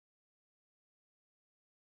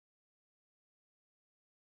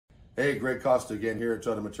Hey, Greg Costa again here at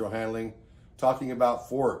Total Material Handling, talking about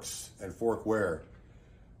forks and fork wear.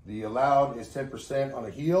 The allowed is 10% on a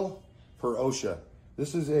heel per OSHA.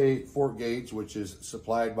 This is a fork gauge which is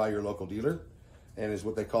supplied by your local dealer and is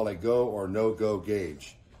what they call a go or no-go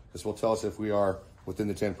gauge. This will tell us if we are within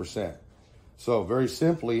the 10%. So very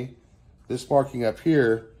simply, this marking up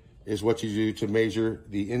here is what you do to measure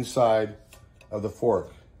the inside of the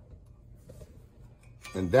fork.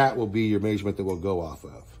 And that will be your measurement that we'll go off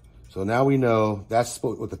of. So now we know that's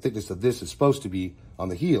what the thickness of this is supposed to be on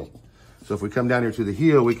the heel. So if we come down here to the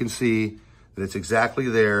heel, we can see that it's exactly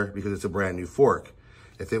there because it's a brand new fork.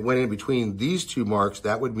 If it went in between these two marks,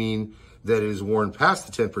 that would mean that it is worn past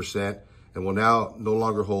the 10% and will now no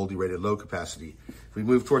longer hold the rated load capacity. If we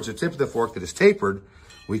move towards the tip of the fork that is tapered,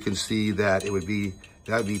 we can see that that would be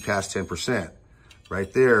past 10%.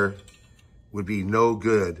 Right there would be no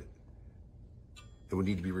good. It would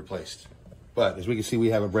need to be replaced. But as we can see, we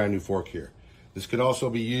have a brand new fork here. This can also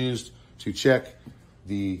be used to check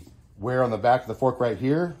the wear on the back of the fork right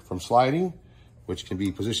here from sliding, which can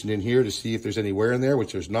be positioned in here to see if there's any wear in there,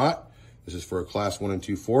 which there's not. This is for a class 1 and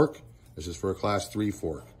 2 fork. This is for a class 3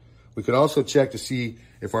 fork. We could also check to see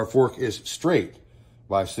if our fork is straight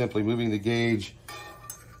by simply moving the gauge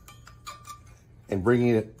and bringing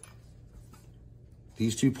it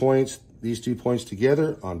these two points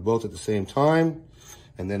together on both at the same time,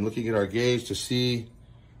 and then looking at our gauge to see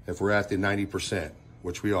if we're at the 90%,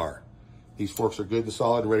 which we are. These forks are good and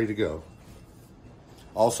solid, ready to go.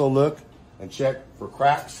 Also look and check for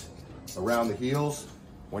cracks around the heels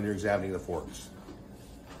when you're examining the forks.